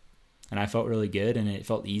 so I felt really good, and it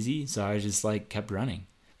felt easy, so I just like kept running.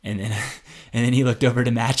 And then he looked over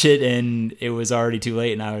to match it, and it was already too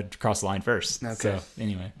late, and I would cross the line first. Okay. So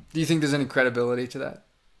anyway, Do you think there's any credibility to that?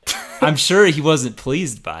 I'm sure he wasn't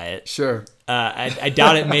pleased by it. Sure. I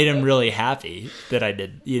doubt it made him really happy that I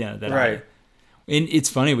did. Right. And it's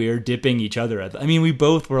funny, we were dipping each other. We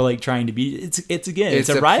both were like trying to be. It's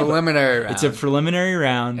a rival. Preliminary round. It's a preliminary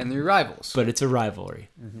round, And they're rivals. but it's a rivalry.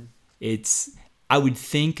 Mm-hmm. I would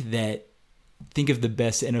think of the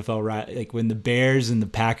best NFL like when the Bears and the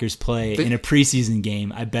Packers play in a preseason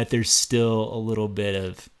game. I bet there's still a little bit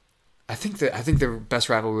of I think the best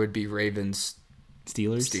rivalry would be Ravens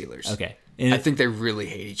Steelers. Okay, I think they really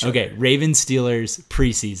hate each other. Okay, Ravens Steelers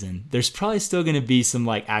preseason. There's probably still going to be some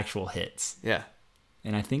like actual hits. Yeah.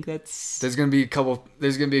 And I think that's There's gonna be a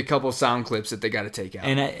couple sound clips that they got to take out.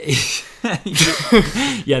 and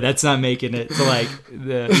yeah, that's not making it to like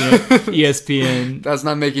the ESPN. That's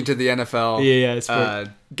not making to the NFL. Yeah,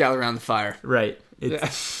 gather around the fire. right.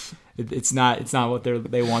 It's not what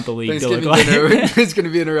they want the league to look Thanksgiving like. dinner is gonna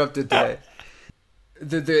be interrupted today.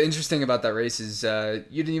 The interesting about that race is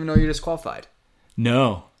you didn't even know you're disqualified.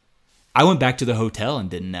 No, I went back to the hotel and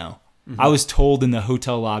didn't know. Mm-hmm. I was told in the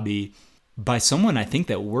hotel lobby by someone I think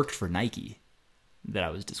that worked for Nike that I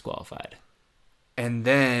was disqualified. And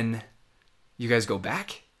then you guys go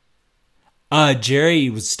back? Jerry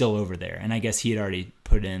was still over there, and I guess he had already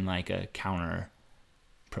put in like a counter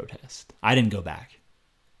protest. I didn't go back.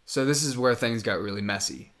 So this is where things got really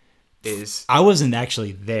messy. I wasn't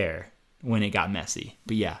actually there when it got messy,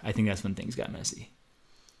 but yeah, I think that's when things got messy.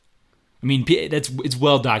 It's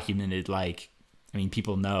well documented. Like,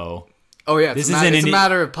 people know. Oh yeah, it's a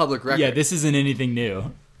matter of public record. Yeah, this isn't anything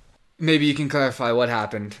new. Maybe you can clarify what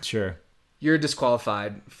happened. Sure. You're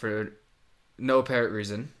disqualified for no apparent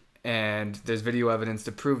reason, and there's video evidence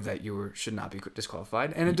to prove that you should not be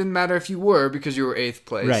disqualified. And it didn't matter if you were, because you were 8th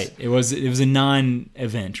place. Right. It was a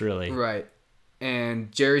non-event, really. Right.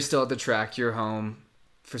 And Jerry's still at the track. You're home.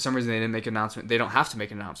 for some reason they didn't make an announcement. They don't have to make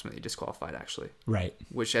an announcement. They disqualified actually. Right.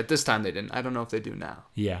 Which at this time they didn't. I don't know if they do now.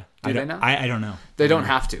 Yeah. Do they now? I don't know. They don't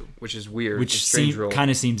have to, which is weird. Which strange rule. kind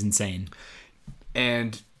of seems insane.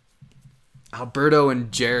 And Alberto and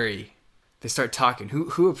Jerry, they start talking.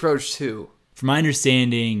 Who approached who? From my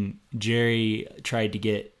understanding, Jerry tried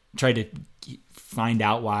to find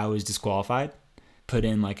out why I was disqualified, put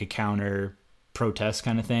in like a counter protest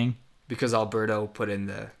kind of thing. Because Alberto put in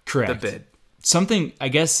the bid. Something, I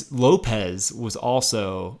guess Lopez was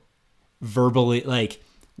also verbally, like,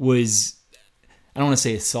 I don't want to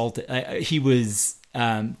say assaulted. He was,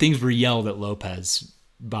 things were yelled at Lopez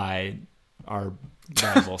by our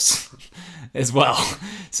rivals as well.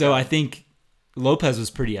 So I think Lopez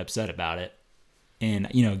was pretty upset about it. And,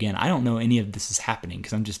 again, I don't know any of this is happening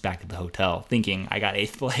because I'm just back at the hotel thinking I got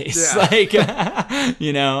 8th place. Yeah. Like,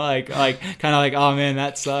 kind of like, oh, man,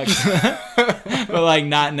 that sucks. But, like,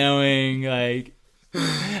 not knowing, like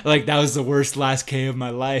that was the worst last K of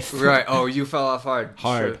my life. Right. Oh, you fell off hard.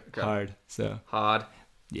 Hard. Sure. Okay. Hard. So. Hard.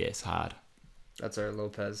 Yes, hard. That's our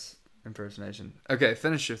Lopez impersonation. Okay,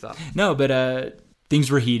 finish your thought. No, but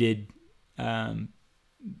things were heated.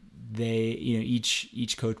 They,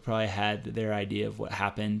 each coach probably had their idea of what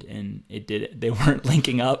happened, and they weren't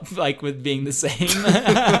linking up like with being the same.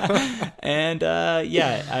 And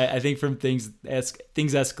I think from things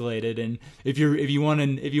escalated, and if you want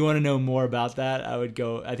to know more about that, I would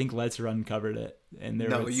go. I think Let's Run covered it, and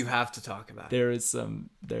you have to talk about it.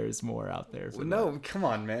 There's more out there. Come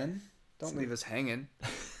on, man, don't leave us hanging.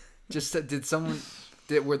 Just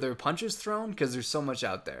were there punches thrown? Because there's so much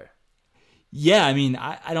out there. Yeah, I mean,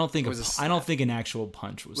 I don't think an actual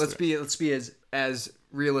punch was. Let's be as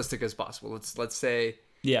realistic as possible. Let's say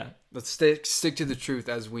let's stick to the truth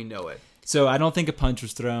as we know it. So I don't think a punch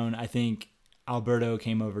was thrown. I think Alberto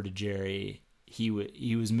came over to Jerry. He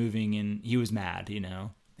was moving and he was mad,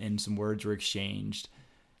 and some words were exchanged.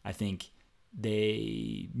 I think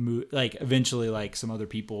they moved, like eventually, like some other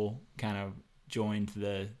people kind of joined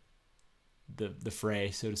the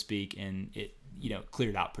fray, so to speak, and it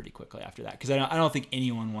cleared out pretty quickly after that, because I don't think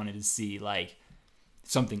anyone wanted to see like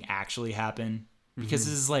something actually happen, because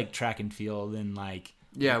this is like track and field, and like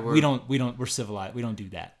we're civilized. We don't do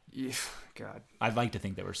that. Yeah, God, I'd like to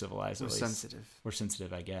think that we're civilized. We're at least. sensitive. We're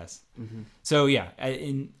sensitive, I guess. So yeah,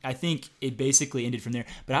 I think it basically ended from there.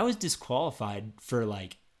 But I was disqualified for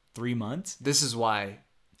like 3 months. This is why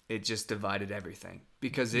it just divided everything,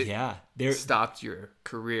 because it stopped your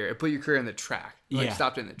career. It put your career in the track.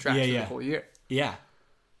 Stopped it in the track for the whole year. Yeah.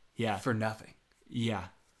 For nothing. Yeah.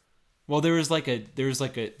 Well, there was like an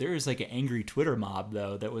angry Twitter mob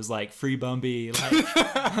though that was like, free Bumby,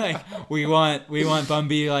 like we want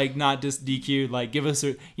Bumby, like not just DQ'd, like give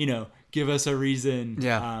us a reason.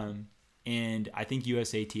 Yeah. And I think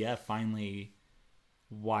USATF finally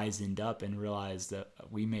wisened up and realized that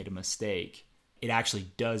we made a mistake. It actually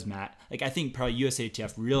does matter. Like I think probably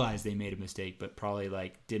USATF realized they made a mistake, but probably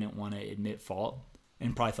like didn't want to admit fault,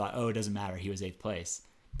 and probably thought, oh, it doesn't matter, he was 8th place.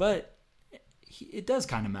 But it does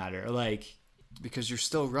kind of matter, like, because you're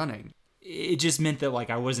still running. It just meant that like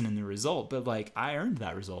I wasn't in the result, but like I earned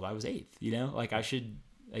that result. I was 8th, like I should,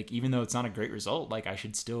 like, even though it's not a great result, like I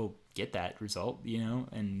should still get that result,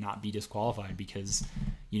 and not be disqualified because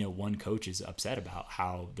one coach is upset about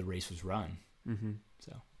how the race was run.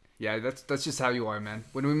 So yeah, that's just how you are, man.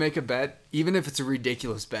 When we make a bet, even if it's a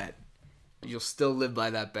ridiculous bet, you'll still live by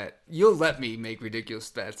that bet. You'll let me make ridiculous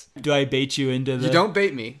bets. Do I bait you into the... You don't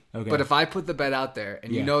bait me. Okay. But if I put the bet out there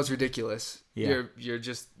and you know it's ridiculous, you're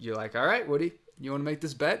like, all right, Woody, you want to make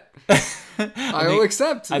this bet? I will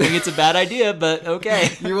accept. I think it's a bad idea, but okay.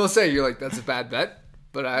 You will say, you're like, that's a bad bet,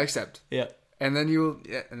 but I accept. Yeah. And then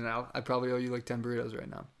and now I probably owe you like 10 burritos right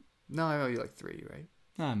now. No, I owe you like 3,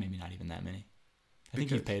 right? Maybe not even that many. I think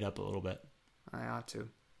you've paid up a little bit. I ought to.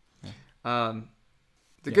 Yeah.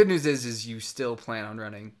 The good news is you still plan on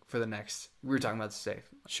running for the next, we were talking about the safe.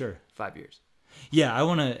 Sure. 5 years. Yeah, I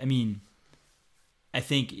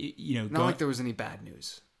think, not like there was any bad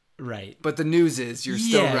news. Right. But the news is you're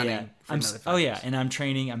still running for another 5 years. And I'm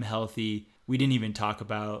training, I'm healthy. We didn't even talk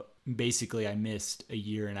about, basically I missed a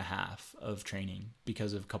year and a half of training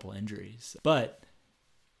because of a couple injuries. But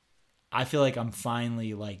I feel like I'm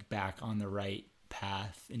finally like back on the right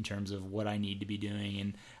path in terms of what I need to be doing,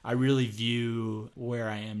 and I really view where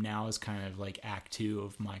I am now as kind of like act 2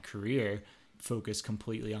 of my career, focused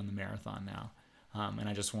completely on the marathon now, and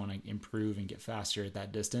I just want to improve and get faster at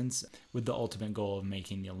that distance with the ultimate goal of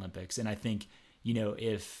making the Olympics. And I think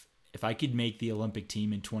if I could make the Olympic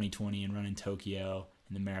team in 2020 and run in Tokyo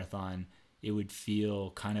in the marathon, it would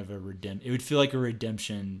feel kind of it would feel like a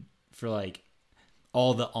redemption for like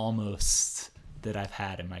all the almost that I've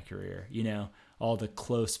had in my career. You know, all the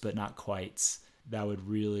close but not quites that would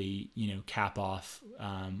really, you know, cap off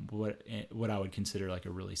what I would consider like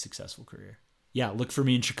a really successful career. Yeah, look for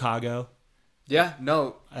me in Chicago. Yeah,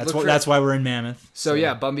 no. That's why we're in Mammoth. So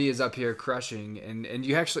yeah, Bumby is up here crushing, and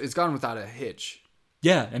you actually, it's gone without a hitch.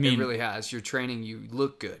 Yeah, I mean, it really has. Your training, you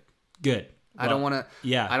look good. Good. I don't want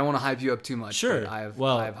to hype you up too much. Sure. But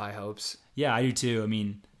I have high hopes. Yeah, I do too. I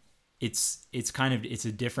mean, it's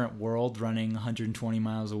a different world running 120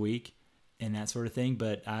 miles a week and that sort of thing.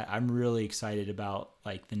 But I'm really excited about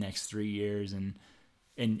like the next 3 years and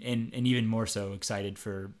even more so excited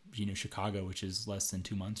for, you know, Chicago, which is less than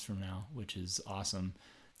 2 months from now, which is awesome.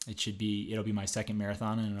 It'll be my second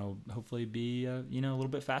marathon, and it'll hopefully be you know, a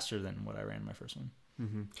little bit faster than what I ran my first one.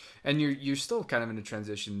 Mm-hmm. And you're still kind of in a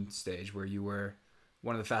transition stage where you were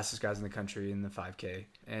one of the fastest guys in the country in the 5K,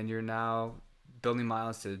 and you're now building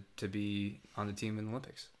miles to be on the team in the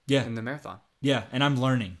Olympics. Yeah, in the marathon. Yeah, and I'm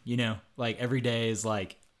learning. You know, like every day is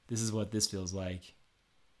like, this is what this feels like.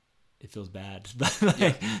 It feels bad, but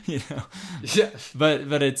like, you know, yeah.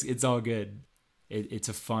 But it's all good. It's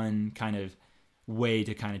a fun kind of way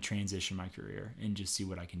to kind of transition my career and just see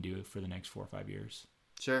what I can do for the next 4 or 5 years.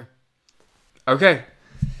 Sure. Okay,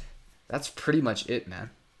 that's pretty much it,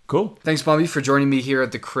 man. Cool. Thanks, Bumby, for joining me here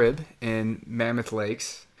at the crib in Mammoth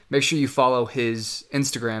Lakes. Make sure you follow his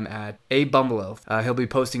Instagram at @Bumbalough. He'll be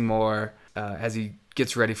posting more as he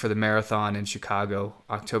gets ready for the marathon in Chicago,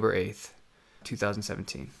 October 8th,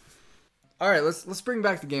 2017. All right, let's bring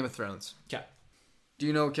back the Game of Thrones. Okay. Do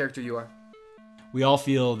you know what character you are? We all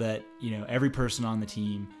feel that, you know, every person on the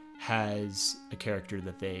team has a character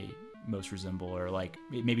that they most resemble, or like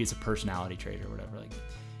maybe it's a personality trait or whatever. Like,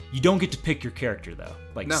 you don't get to pick your character though.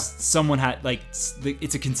 Like, no. Someone had like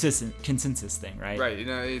it's a consensus thing, right? Right. You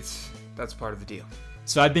know, that's part of the deal.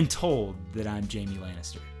 So I've been told that I'm Jaime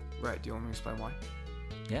Lannister. Right. Do you want me to explain why?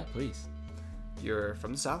 Yeah, please. You're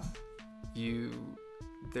from the South.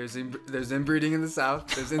 There's inbreeding in the South.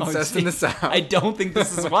 There's incest in the South. I don't think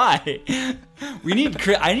this is why.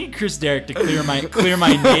 I need Chris Derrick to clear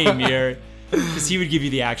my name here, because he would give you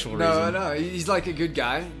the actual reason. No, he's like a good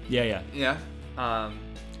guy. Yeah.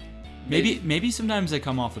 Maybe sometimes I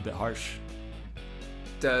come off a bit harsh.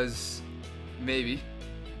 Maybe,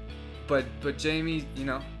 but Jaime, you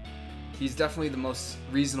know, he's definitely the most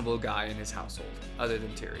reasonable guy in his household, other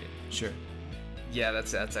than Tyrion. Sure. Yeah,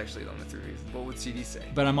 that's actually the only 3 reasons. What would CD say?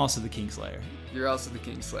 But I'm also the Kingslayer. You're also the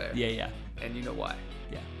Kingslayer. Yeah. And you know why?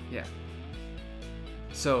 Yeah.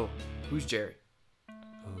 So, who's Jerry?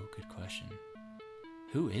 Oh, good question.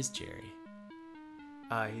 Who is Jerry?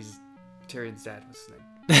 He's Tyrion's dad. What's his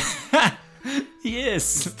name? He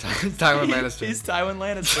is. He's Tywin Lannister. He's Tywin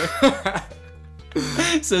Lannister.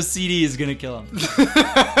 So CD is gonna kill him.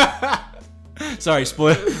 Sorry,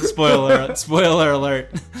 spoiler alert.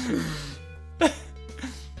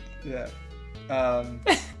 Yeah.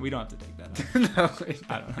 We don't have to take that. No,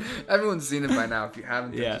 I don't know. Everyone's seen it by now. If you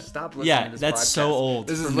haven't, just stop listening to this podcast. Yeah, that's so old.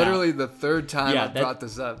 This is literally the 3rd time I've brought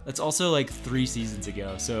this up. That's also like 3 seasons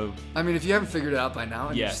ago. So I mean, if you haven't figured it out by now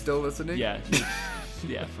and you're still listening, yeah,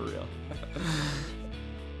 for real.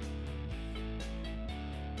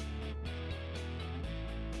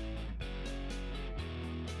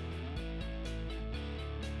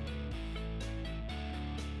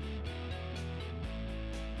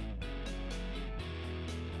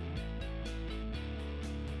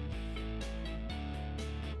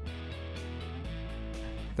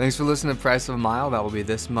 Thanks for listening to Price of a Mile. That will be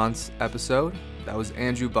this month's episode. That was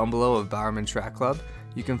Andrew Bumbalough of Bowerman Track Club.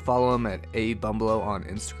 You can follow him at @Bumbalough on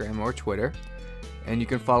Instagram or Twitter. And you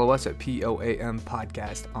can follow us at POAM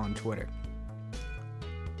Podcast on Twitter.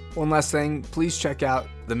 One last thing, please check out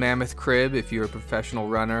the Mammoth Crib if you're a professional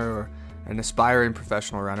runner or an aspiring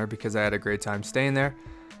professional runner, because I had a great time staying there.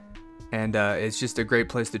 And it's just a great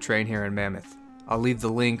place to train here in Mammoth. I'll leave the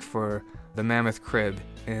link for the Mammoth Crib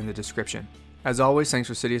in the description. As always, thanks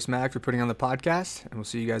for Sidious Mag for putting on the podcast, and we'll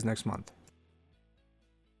see you guys next month.